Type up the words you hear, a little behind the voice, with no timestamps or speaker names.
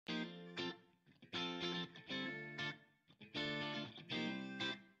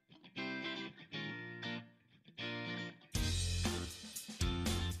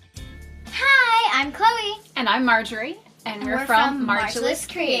I'm Chloe. And I'm Marjorie. And we're from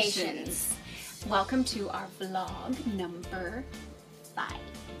Marjielous Creations. Welcome to our vlog number 5.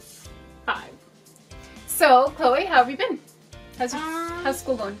 So, Chloe, how have you been? How's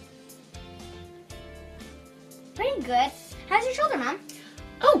school going? Pretty good. How's your shoulder, Mom?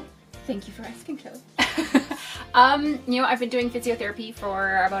 Oh, thank you for asking, Chloe. I've been doing physiotherapy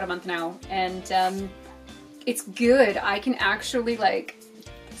for about a month now, and it's good. I can actually do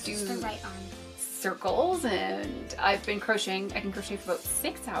Just the right arm. circles, and I've been crocheting. I can crochet for about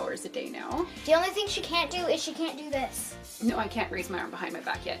 6 hours a day now. The only thing she can't do is she can't do this. No, I can't raise my arm behind my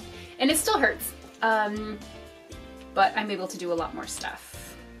back yet, and it still hurts. But I'm able to do a lot more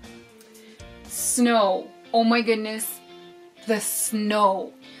stuff. Snow. Oh my goodness, the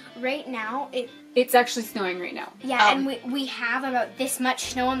snow. Right now, It's actually snowing right now. Yeah, and we have about this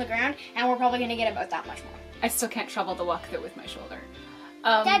much snow on the ground, and we're probably gonna get about that much more. I still can't shovel the walk though with my shoulder.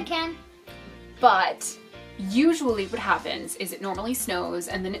 Dad can. But usually what happens is it normally snows,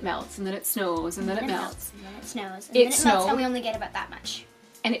 and then it melts, and then it snows, and then it melts. And then it snows. And It then it melts, snowed. and we only get about that much.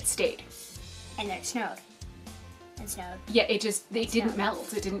 And it stayed. And then it snowed. And snowed. Yeah, it didn't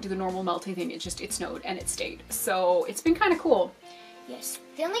melt. It didn't do the normal melting thing. It snowed and it stayed. So it's been kind of cool. Yes.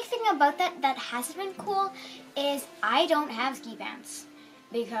 The only thing about that hasn't been cool is I don't have ski pants,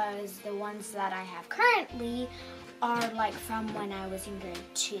 because the ones that I have currently are from when I was in grade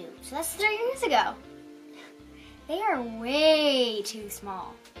 2. So that's 3 years ago. They are way too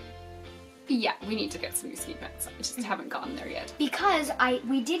small. Yeah, we need to get some new ski pants. I just haven't gotten there yet. Because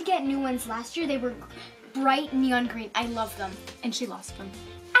we did get new ones last year. They were bright neon green. I love them. And she lost them.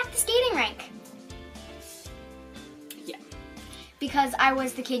 At the skating rink. Yeah. Because I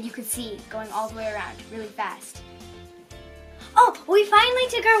was the kid you could see going all the way around really fast. Oh, we finally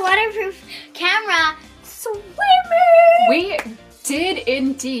took our waterproof camera swimming! We did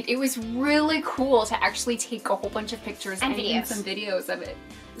indeed. It was really cool to actually take a whole bunch of pictures and videos. some videos of it.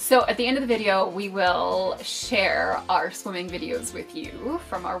 So at the end of the video, we will share our swimming videos with you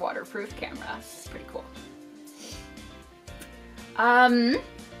from our waterproof camera. It's pretty cool. And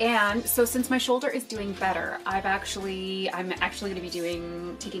so since my shoulder is doing better, I'm actually going to be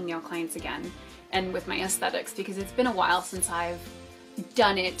taking nail clients again, and with my aesthetics, because it's been a while since I've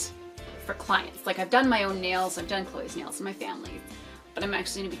done it for clients. I've done my own nails, I've done Chloe's nails and my family's, but I'm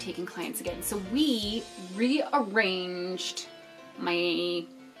actually going to be taking clients again. So we rearranged my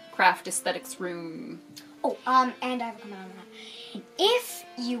craft aesthetics room. Oh, and I have a comment on that. If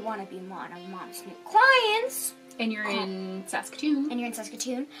you want to be one of Mom's new clients, And you're in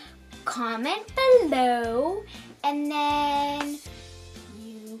Saskatoon, comment below, and then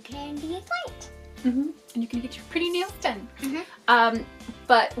you can be a client. and you can get your pretty nails done.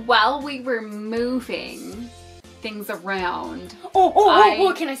 But while we were moving things around,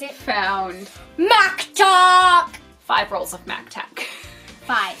 What can I say? Found mactac! 5 rolls of mactac.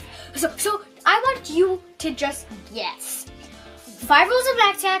 5. So I want you to just guess. 5 rolls of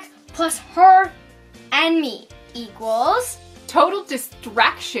mactac plus her and me equals Total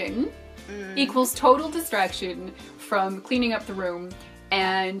distraction equals total distraction from cleaning up the room,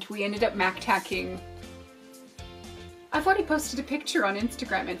 and we ended up mactacking. I've already posted a picture on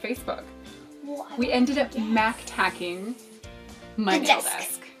Instagram and Facebook. We ended up mactacking my nail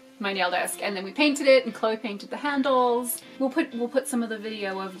desk. My nail desk, and then we painted it, and Chloe painted the handles. We'll put some of the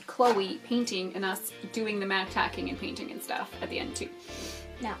video of Chloe painting and us doing the mactacking and painting and stuff at the end too.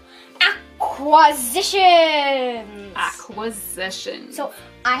 now acquisitions. Acquisition. So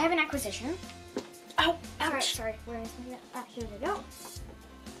I have an acquisition. Oh, ouch. Sorry. Where is it? Here we go.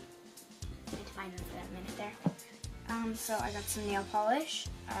 I had to find them for that minute there. So I got some nail polish.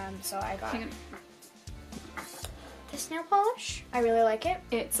 So I got this nail polish. I really like it.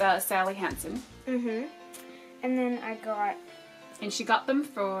 It's Sally Hansen. And then I got them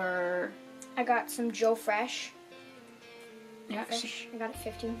for... I got some Joe Fresh. Yeah, I got it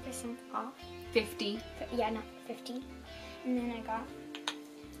 15% off. 50. Yeah, no, 50. And then I got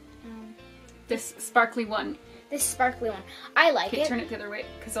This sparkly one. this sparkly one. I like Okay, it. turn it the other way,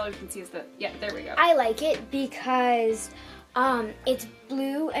 because all you can see is the... Yeah, there we go. I like it because it's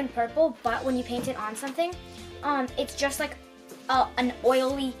blue and purple, but when you paint it on something, it's just like an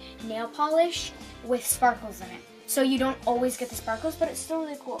oily nail polish with sparkles in it. So you don't always get the sparkles, but it's still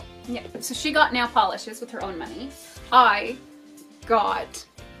really cool. Yeah, so she got nail polishes with her own money. I got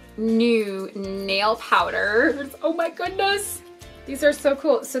new nail powders. Oh my goodness! These are so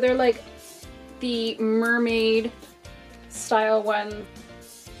cool. So they're like the mermaid style ones.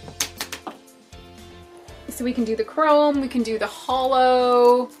 So we can do the chrome, we can do the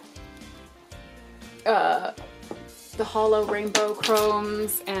hollow rainbow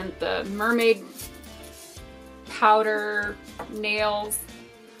chromes, and the mermaid powder nails.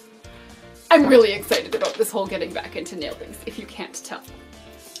 I'm really excited about this whole getting back into nail things, if you can't tell.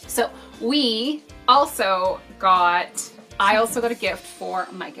 So I also got a gift for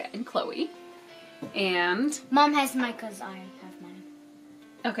Micah and Chloe. And Mom has Micah's, I have mine.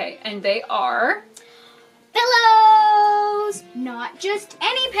 Okay, and they are pillows! Not just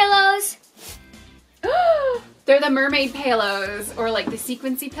any pillows. They're the mermaid pillows, or like the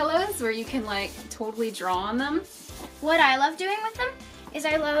sequency pillows where you can like totally draw on them. What I love doing with them is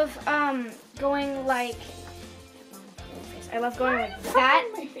I love going like that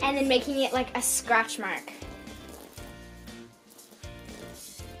and then making it like a scratch mark.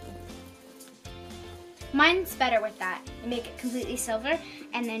 Mine's better with that. You make it completely silver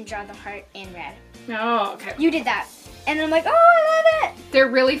and then draw the heart in red. Oh, okay. You did that. And I'm like, oh, I love it. They're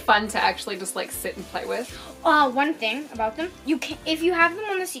really fun to actually just like sit and play with. One thing about them, you can, if you have them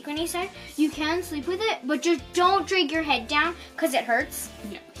on the sequiny side, you can sleep with it, but just don't drag your head down because it hurts.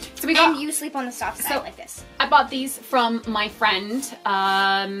 Yeah. So and you sleep on the soft side like this. I bought these from my friend,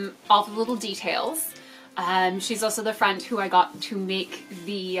 All the Little Details. She's also the friend who I got to make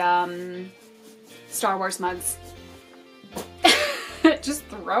the Star Wars mugs. Just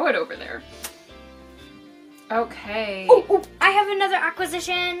throw it over there. Okay. Oh, I have another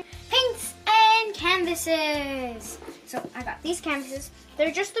acquisition. Paints and canvases. So I got these canvases. They're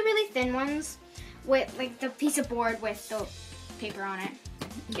just the really thin ones with like the piece of board with the paper on it.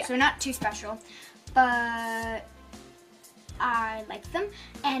 Yeah. So not too special, but I like them.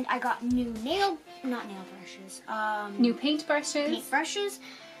 And I got new not nail brushes. New paint brushes. Paint brushes.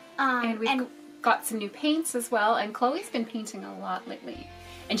 And we've got some new paints as well. And Chloe's been painting a lot lately.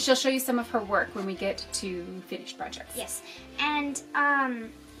 And she'll show you some of her work when we get to finished projects. Yes. And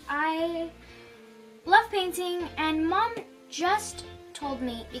I love painting, and Mom just told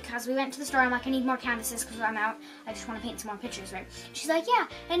me, because we went to the store, I'm like, I need more canvases because I'm out. I just want to paint some more pictures, right? She's like, yeah,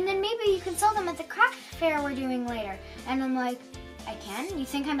 and then maybe you can sell them at the craft fair we're doing later. And I'm like, I can? You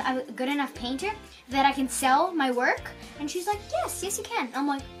think I'm a good enough painter that I can sell my work? And she's like, yes, you can. I'm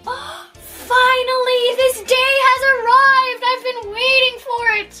like, oh, finally, this day has arrived. I've been waiting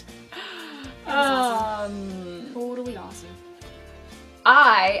for it. Awesome. Totally awesome.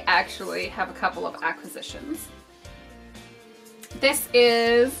 I actually have a couple of acquisitions. This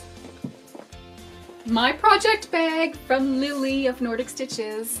is my project bag from Lily of Nordic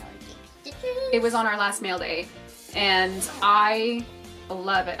Stitches. It was on our last mail day, and I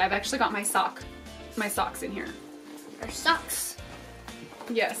love it. I've actually got my socks in here. Or socks.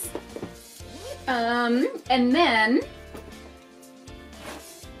 Yes. And then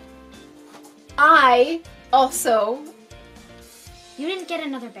I also... You didn't get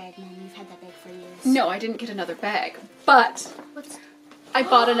another bag, Mom. You've had that bag for years. No, I didn't get another bag, but I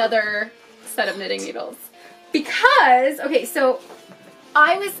bought another set of knitting needles. Because, okay, so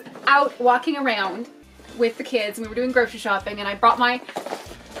I was out walking around with the kids and we were doing grocery shopping, and I brought my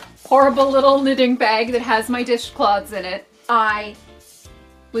horrible little knitting bag that has my dishcloths in it. I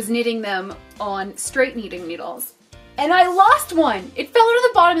was knitting them on straight knitting needles, and I lost one. It fell out of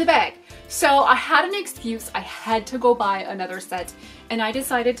the bottom of the bag. So I had an excuse. I had to go buy another set, and I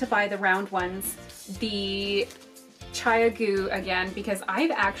decided to buy the round ones, the Chiagoo again, because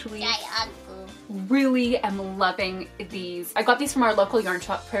I've actually really am loving these. I got these from our local yarn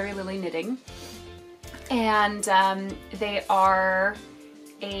shop, Prairie Lily Knitting, and they are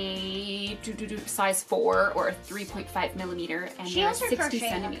a size 4 or a 3.5 millimeter, and they're 60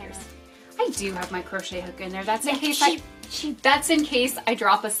 centimeters. I do have my crochet hook in there. That's in case I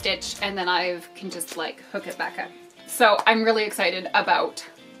drop a stitch and then I can just like hook it back up. So I'm really excited about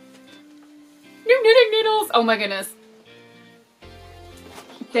new knitting needles. Oh my goodness.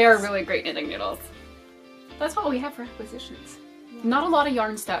 They are really great knitting needles. That's all we have for acquisitions. Not a lot of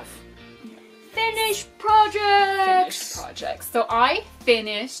yarn stuff. Finished projects! Finished projects. So I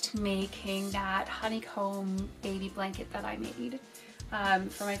finished making that honeycomb baby blanket that I made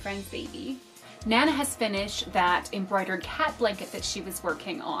for my friend's baby. Nana has finished that embroidered cat blanket that she was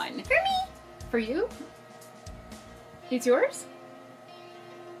working on. For me! For you? It's yours?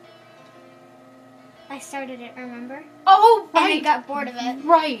 I started it, remember? Oh, right! And I got bored of it.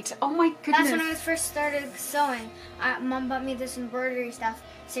 Right! Oh my goodness. That's when I first started sewing. Mom bought me this embroidery stuff,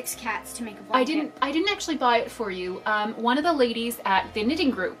 6 cats to make a blanket. I didn't actually buy it for you. One of the ladies at the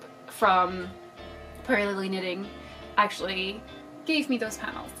knitting group from Prairie Lily Knitting actually gave me those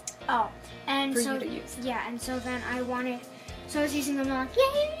panels. Oh, and for so you to use. Yeah, and so then I was using them like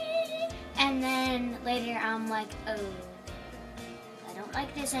yay, and then later I'm like, oh, I don't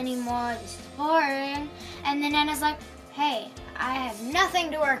like this anymore. This is boring. And then Anna's like, hey, I have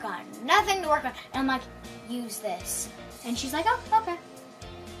nothing to work on, nothing to work on. And I'm like, use this. And she's like, oh, okay.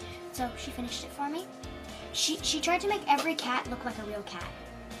 So she finished it for me. She tried to make every cat look like a real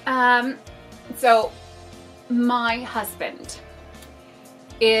cat. So my husband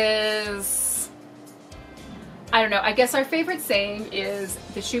is, I don't know, I guess our favorite saying is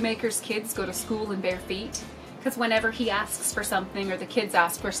the shoemaker's kids go to school in bare feet. Because whenever he asks for something or the kids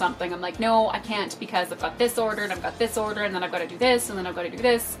ask for something, I'm like, no, I can't because I've got this order and I've got this order and then I've got to do this and then I've got to do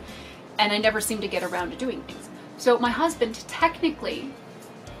this. And I never seem to get around to doing things. So my husband technically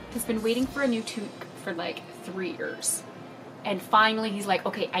has been waiting for a new toque for like 3 years. And finally he's like,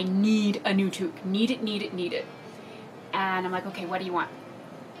 okay, I need a new toque. Need it, need it, need it. And I'm like, okay, what do you want?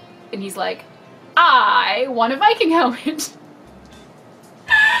 And he's like, I want a Viking helmet.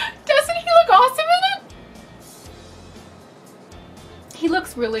 Doesn't he look awesome in it? He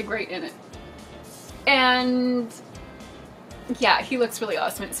looks really great in it. And yeah, he looks really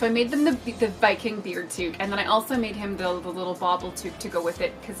awesome. So I made them the Viking beard toque, and then I also made him the little bauble toque to go with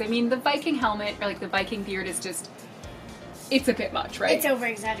it. Because I mean, the Viking helmet, or like the Viking beard is just, it's a bit much, right? It's over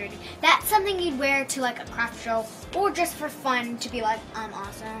exaggerated. That's something you'd wear to like a craft show or just for fun to be like, I'm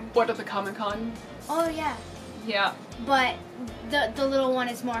awesome. What, at the Comic-Con? Oh yeah. Yeah. But the little one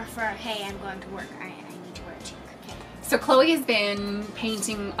is more for, hey, I'm going to work. I need to wear a toque. Okay. So Chloe has been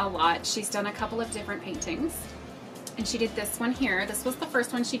painting a lot. She's done a couple of different paintings. And she did this one here. This was the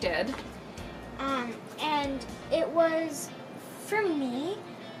first one she did. And it was, for me,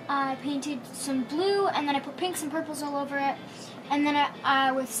 I painted some blue and then I put pinks and purples all over it. And then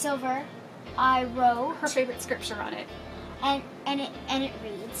I with silver, I wrote Her favorite scripture on it. And it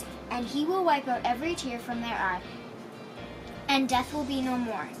reads, and he will wipe out every tear from their eye, and death will be no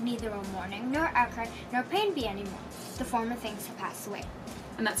more, neither will mourning, nor outcry, nor pain be any more. The former things have passed away.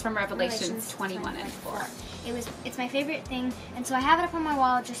 And that's from Revelations 21 and 4. It's my favorite thing, and so I have it up on my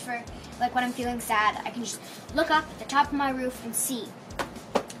wall just for, like, when I'm feeling sad. I can just look up at the top of my roof and see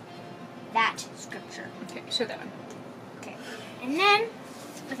that scripture. Okay, show that one. Okay. And then,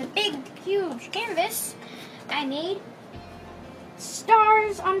 with a big, huge canvas, I made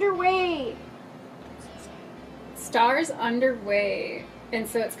stars underway. Stars underway. And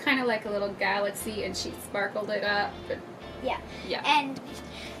so it's kind of like a little galaxy, and she sparkled it up. Yeah. Yeah. And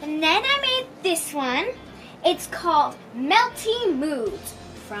then I made this one. It's called Melty Moods,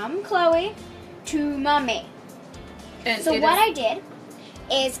 from Chloe to Mommy. And so what I did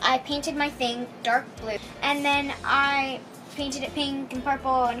is I painted my thing dark blue, and then I painted it pink and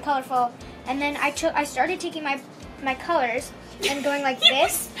purple and colorful, and then I started taking my colors and going like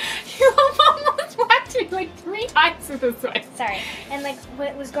this. You almost whacked it like 3 times with this one. Sorry. And like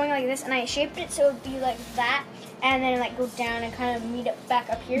it was going like this, and I shaped it so it would be like that, and then like go down and kind of meet it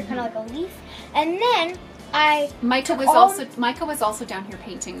back up here, kind of like a leaf. And then Micah was also down here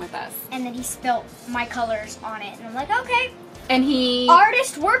painting with us. And then he spilt my colors on it, and I'm like, okay. And he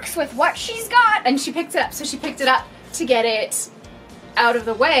artist works with what she's got. And she picked it up. So she picked it up to get it out of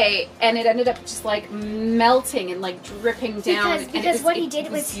the way, and it ended up just like melting and like dripping down. Because what he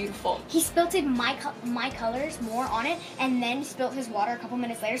did was beautiful. He spilted my colors more on it, and then spilt his water a couple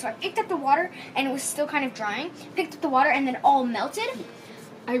minutes later. So I picked up the water, and it was still kind of drying. Picked up the water, and then all melted.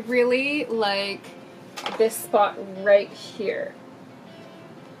 I really like this spot right here.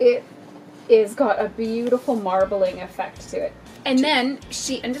 It is got a beautiful marbling effect to it. And then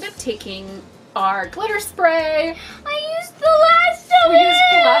she ended up taking our glitter spray. I used the last of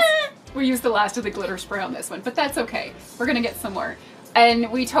it! We used the last of the glitter spray on this one, but that's okay. We're gonna get some more.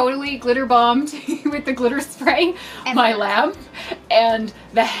 And we totally glitter bombed with the glitter spray my lamp and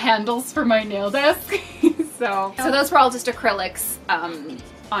the handles for my nail desk. so those were all just acrylics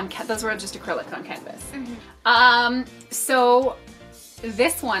those were just acrylic on canvas. Mm-hmm. So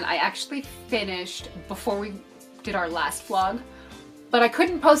this one I actually finished before we did our last vlog, but I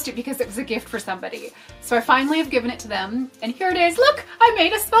couldn't post it because it was a gift for somebody. So I finally have given it to them, and here it is. Look, I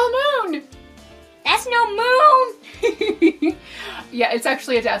made a small moon. That's no moon. Yeah, it's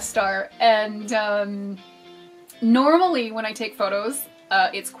actually a Death Star. And normally when I take photos,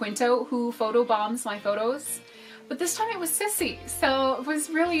 it's Quinto who photobombs my photos. But this time it was Sissy, so it was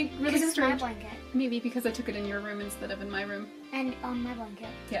really, really strange. It's my blanket. Maybe because I took it in your room instead of in my room. And on my blanket.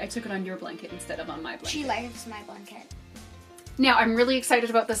 Yeah, I took it on your blanket instead of on my blanket. She likes my blanket. Now, I'm really excited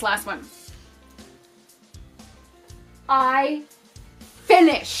about this last one. I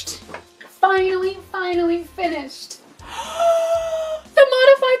finished. Finally finished. The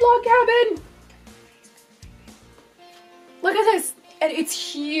modified log cabin. Look at this. And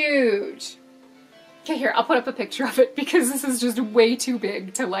it's huge. Okay, here, I'll put up a picture of it because this is just way too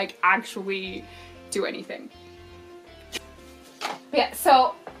big to like actually do anything. Yeah,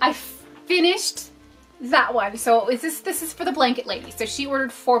 so I finished that one. So this is for the blanket lady. So she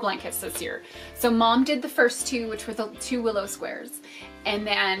ordered 4 blankets this year. So Mom did the first 2, which were the 2 willow squares. And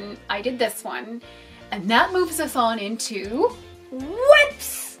then I did this one. And that moves us on into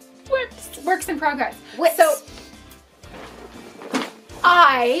Whips! Works in progress. Whips. So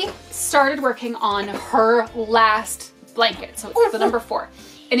I started working on her last blanket. So it's the number 4.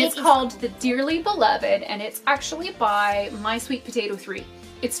 And it's called The Dearly Beloved, and it's actually by My Sweet Potato 3.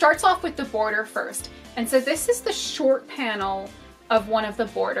 It starts off with the border first. And so this is the short panel of one of the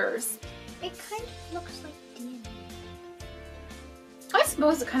borders. It kind of looks like DNA. I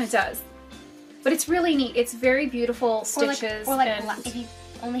suppose it kind of does. But it's really neat. It's very beautiful stitches. Or like and if you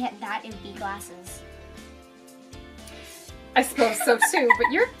only had that, it would be glasses. I suppose so too,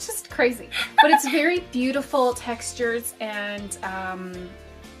 but you're just crazy. But it's very beautiful textures, and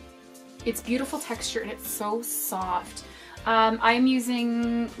it's beautiful texture, and it's so soft. I am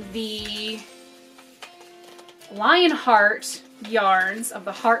using the Lionheart yarns of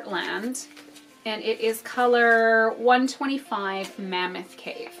the Heartland, and it is color 125 Mammoth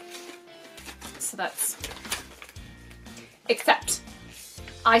Cave. So that's, except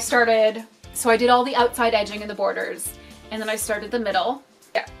I did all the outside edging and the borders, and then I started the middle.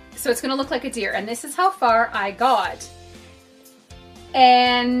 Yeah, so it's gonna look like a deer, and this is how far I got.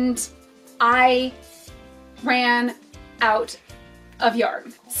 And I ran out of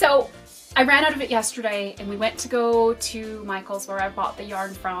yarn. So I ran out of it yesterday, and we went to go to Michael's where I bought the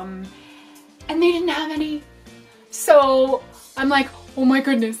yarn from, and they didn't have any. So I'm like, oh my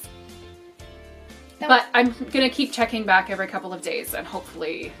goodness. But I'm gonna keep checking back every couple of days, and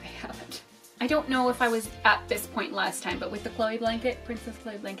hopefully they have it. I don't know if I was at this point last time, but with the Chloe blanket, Princess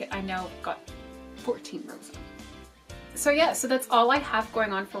Chloe blanket, I now got 14 rows of it. So yeah, so that's all I have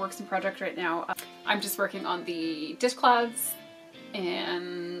going on for Works in Project right now. I'm just working on the dishcloths,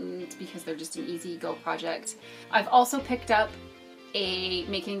 and because they're just an easy go project. I've also picked up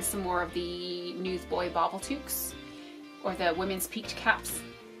making some more of the Newsboy Bobble Toques, or the women's peaked caps,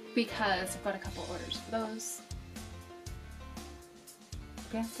 because I've got a couple orders for those.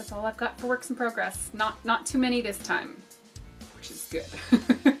 Yeah, that's all I've got for Works in Progress. Not too many this time, which is good.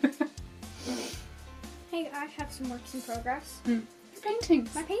 Hey, I have some works in progress. Your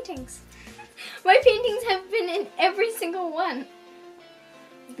paintings. My paintings. My paintings have been in every single one.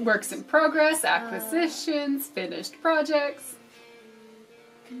 Works in progress, acquisitions, finished projects.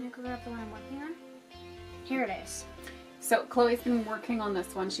 Can I grab the one I'm working on? Here it is. So Chloe's been working on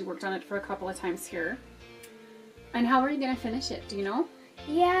this one. She worked on it for a couple of times here. And how are you gonna finish it? Do you know?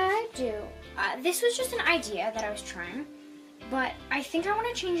 Yeah, I do. This was just an idea that I was trying, but I think I want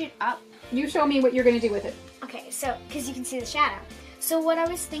to change it up. You show me what you're gonna do with it. Okay, so, because you can see the shadow. So what I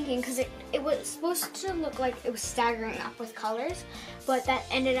was thinking, because it was supposed to look like it was staggering up with colors, but that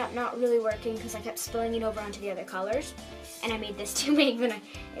ended up not really working because I kept spilling it over onto the other colors, and I made this too big, but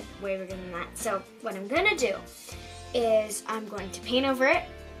it's way bigger than that. So what I'm gonna do is I'm going to paint over it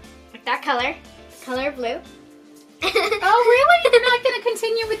with that color blue. Oh really? You're not gonna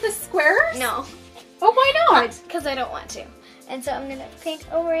continue with the squares? No. Oh, why not? Because I don't want to. And so I'm gonna paint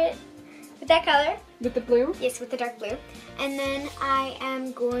over it with that color. With the blue? Yes, with the dark blue. And then I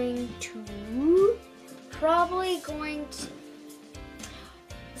am going to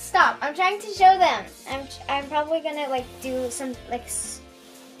stop. I'm trying to show them. I'm probably gonna like do some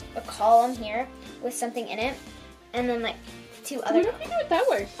a column here with something in it, and then like 2 other. Why don't we do it that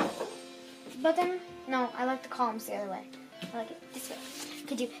way? But then no, I like the columns the other way. I like it this way. I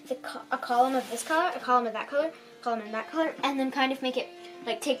could do a column of this color, a column of that color, a column of that color, and then kind of make it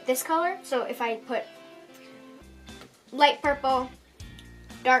like take this color. So if I put light purple,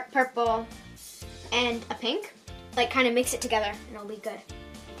 dark purple, and a pink, like kind of mix it together, and it'll be good.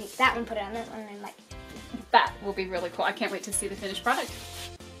 Take that one, put it on this one, and then like. That will be really cool. I can't wait to see the finished product.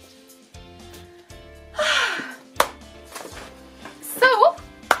 So,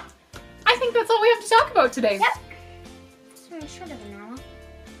 I think that's all we have to talk about today. Yep. It's shorter than normal.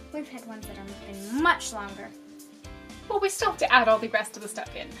 We've had ones that have been much longer. Well, we still have to add all the rest of the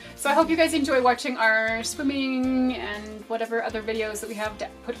stuff in. So I hope you guys enjoy watching our swimming and whatever other videos that we have to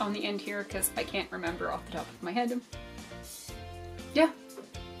put on the end here, because I can't remember off the top of my head. Yeah.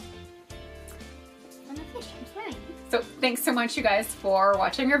 I'm a fish, I'm swimming. So thanks so much, you guys, for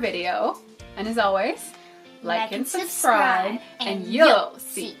watching our video. And as always, like and subscribe, and you'll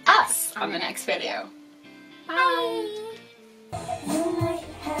see us on the next video. Bye! You might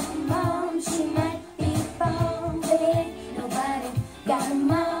have a mom, she might be bomb, but ain't nobody got a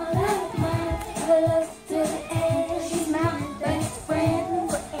mom like mine. Close to the edge, she's my best friend,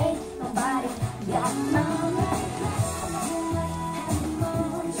 but ain't nobody got a mom like mine. You might have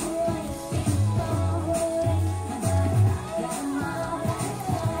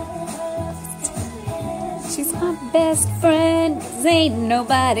She's my best friend, 'cause ain't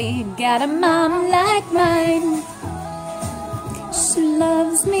nobody got a mom like mine. She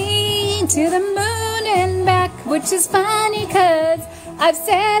loves me to the moon and back, which is funny 'cause I've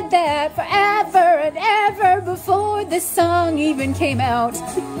said that forever and ever before this song even came out.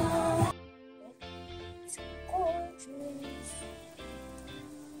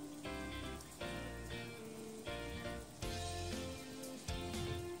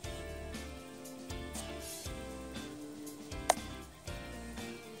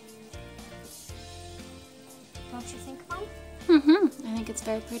 Don't you think, Mom? Mm-hmm. I think it's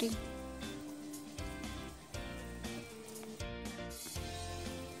very pretty.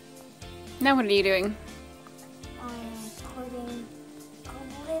 Now what are you doing? I'm putting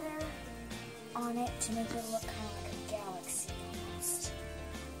glitter on it to make it look kind of like a galaxy almost.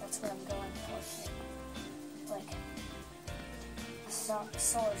 That's what I'm going for here. Like a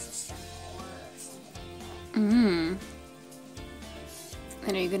solar system or something like that. Mm.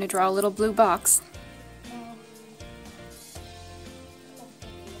 And are you going to draw a little blue box? No.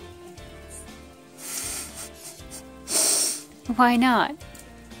 Why not?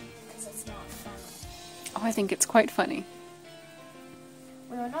 Because it's not funny. Oh, I think it's quite funny.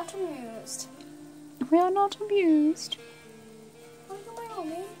 We are not amused. We are not amused. What do you want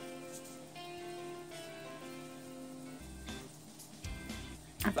me?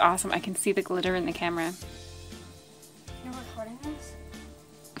 That's awesome. I can see the glitter in the camera. You're recording this?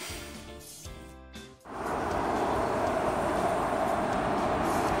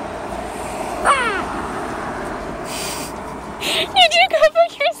 Did you cover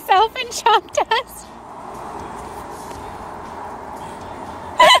yourself in chalk dust?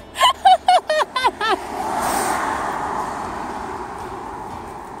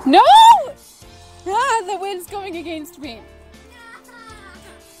 No! Ah, the wind's going against me.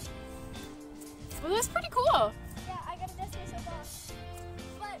 Well, that's pretty cool. Yeah, I gotta dust myself off.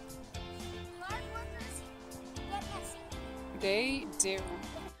 But hard workers get messy. They do.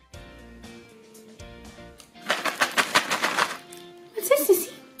 What's this, Sissy?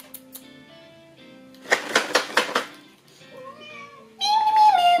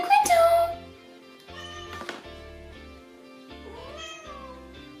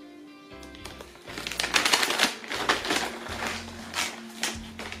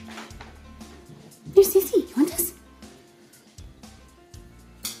 Here, Sissy, you want this?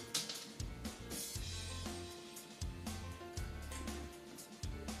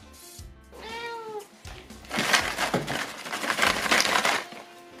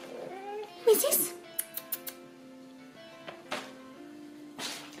 What's this?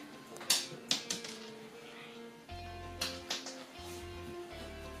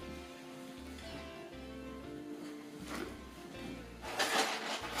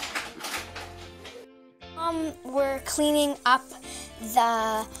 We're cleaning up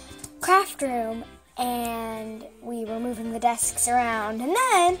the craft room and we were moving the desks around, and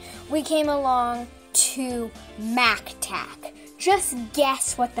then we came along to mactac. Just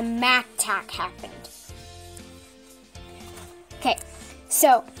guess what the mactac happened. Okay,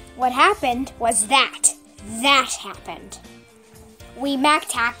 so what happened was that happened. We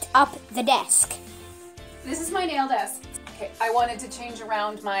mactaced up the desk. This is my nail desk. Okay, I wanted to change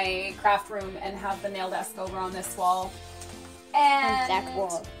around my craft room and have the nail desk over on this wall. And that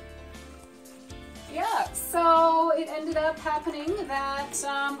wall. Yeah, so it ended up happening that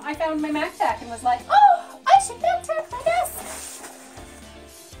I found my mactac and was like, oh, I should mactac my desk.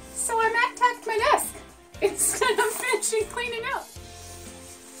 So I mactaced my desk instead of finishing cleaning up.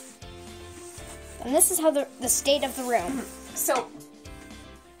 And this is how the state of the room. So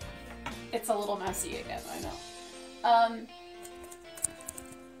it's a little messy again, I know.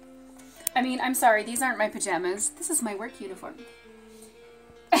 I mean, I'm sorry, these aren't my pajamas. This is my work uniform.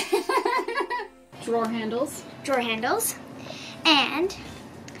 Drawer handles. Drawer handles. And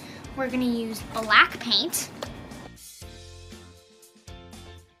we're gonna use black paint.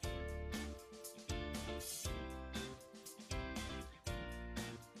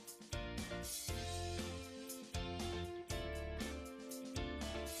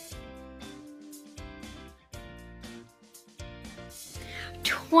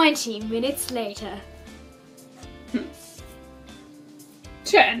 "20 minutes later."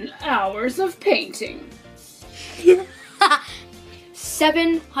 10 hours of painting.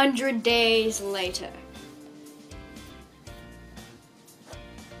 700 days later.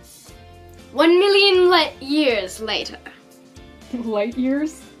 1,000,000 years later. Light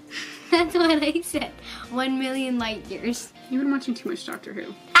years? That's what I said. 1,000,000 light years. You've been watching too much Doctor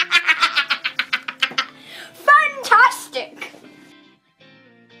Who. Fantastic!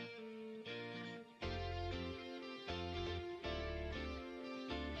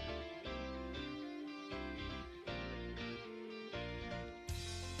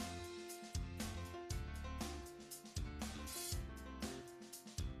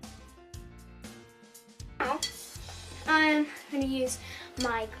 I'm going to use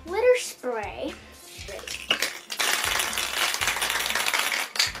my glitter spray.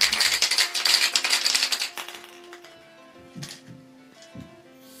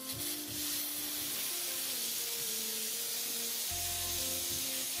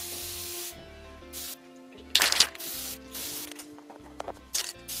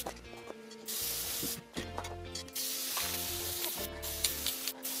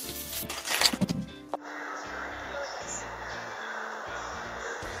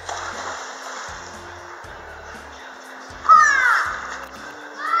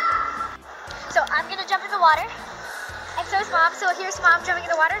 So I'm gonna jump in the water, and so is Mom. So here's Mom jumping in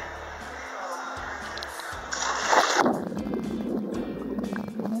the water.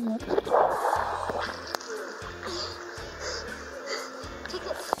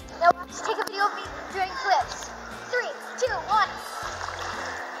 Now let's take a video of me doing flips. 3, 2, 1.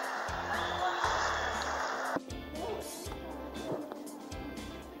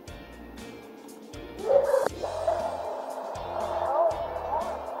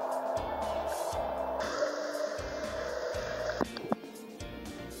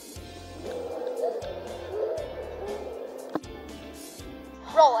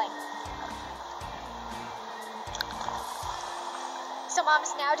 Rolling. So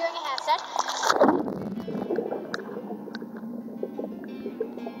Mom's now doing a handstand.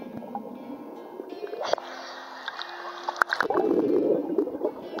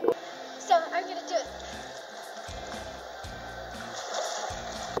 So I'm gonna do it.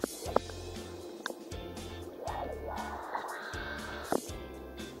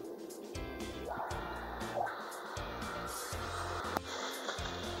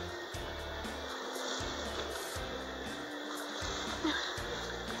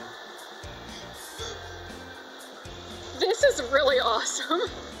 This is really awesome.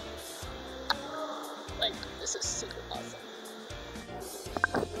 Like, this is super awesome.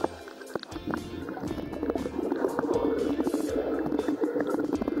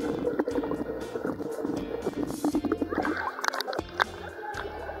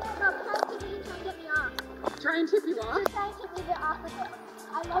 Try and tip you off? Just trying to leave it off with it.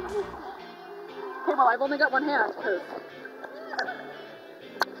 I love this. Okay, well, I've only got one hand.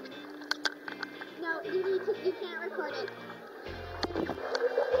 No, you can't record it.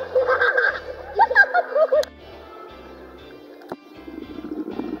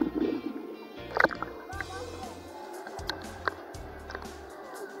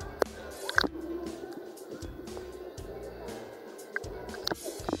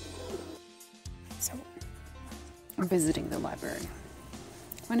 So, we're visiting the library.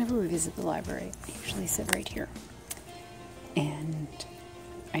 Whenever we visit the library, I usually sit right here. And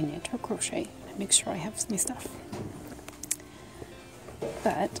I knit or crochet and make sure I have my stuff.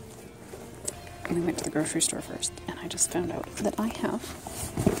 But we went to the grocery store first, and I just found out that I have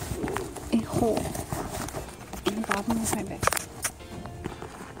a hole in the bottom of my bag.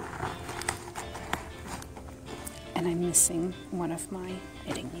 And I'm missing one of my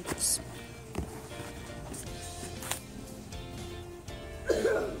knitting needles.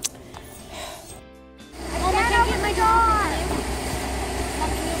 I can't get my dog.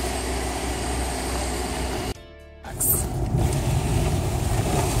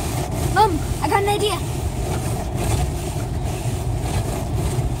 Mom, I got an idea.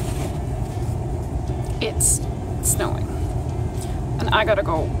 It's snowing, and I gotta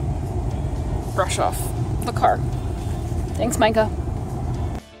go brush off the car. Thanks, Micah.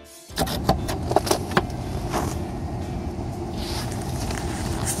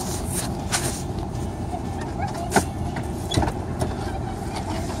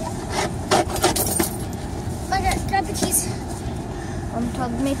 Margaret, grab the keys. Mom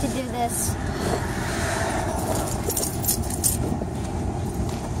told me to do this.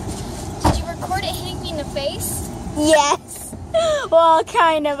 Did you record it hitting me in the face? Yes. Well,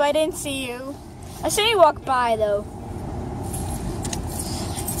 kind of. I didn't see you. I saw you walk by, though.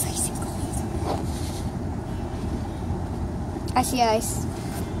 I see ice.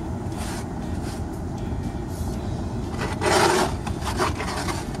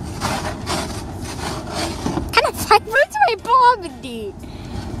 Kind of like, where's my bobbity?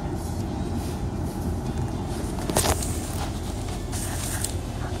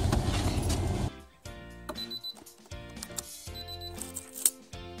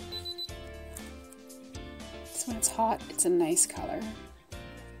 So when it's hot, it's a nice color.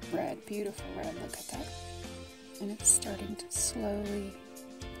 Red, beautiful red, look at that. And it's starting to slowly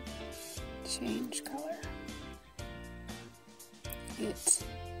change color. It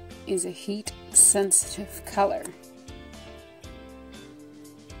is a heat sensitive color.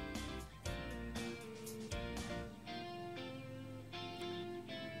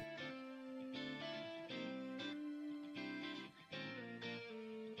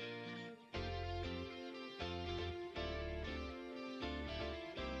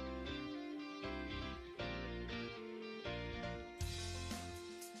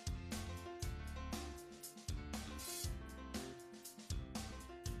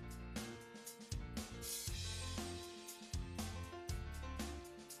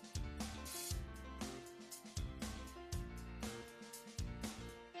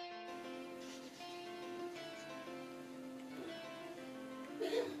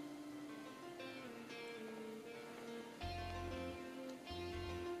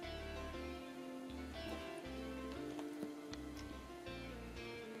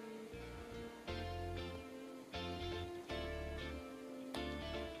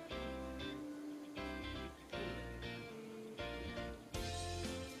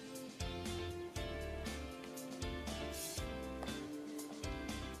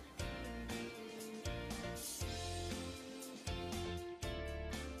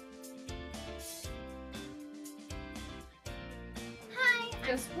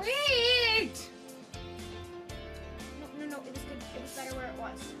 Just wait! No, it was good. It was better where it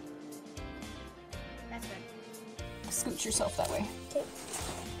was. That's good. Scoot yourself that way.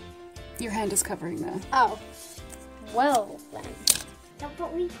 Your hand is covering the... Oh. Well, then. No,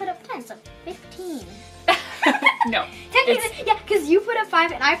 but we put up 10, so 15. No. Technically, yeah, because you put up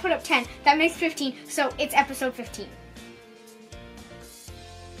 5 and I put up 10. That makes 15, so it's episode 15.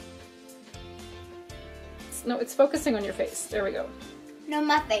 No, it's focusing on your face. There we go. No,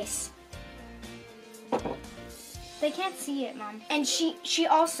 my face. They can't see it, Mom. And she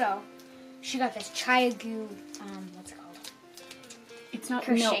got this Chaya Goo, what's it called? It's not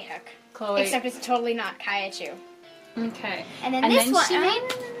Crochet hook. Chloe. Except it's totally not Kayachu. Okay. And then this one. she made...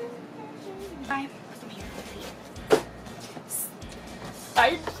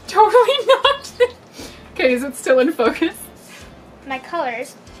 I totally knocked it. Okay, is it still in focus? My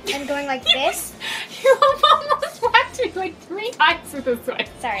colors and going like this. You almost whacked me like 3 times with this one.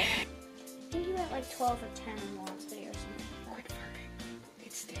 Sorry. I think you got like 12 or 10 in the last video or something. Quit farting.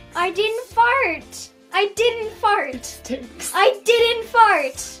 It stinks. I didn't fart. I didn't fart. It stinks. I didn't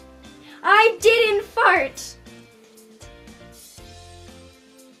fart. I didn't fart.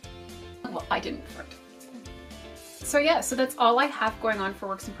 Well, I didn't fart. So yeah, so that's all I have going on for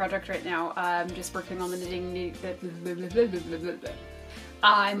works in project right now. I'm just working on the knitting.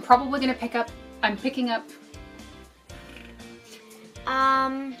 I'm probably gonna pick up. I'm picking up.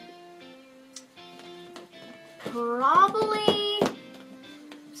 Probably.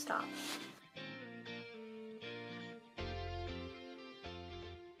 Stop.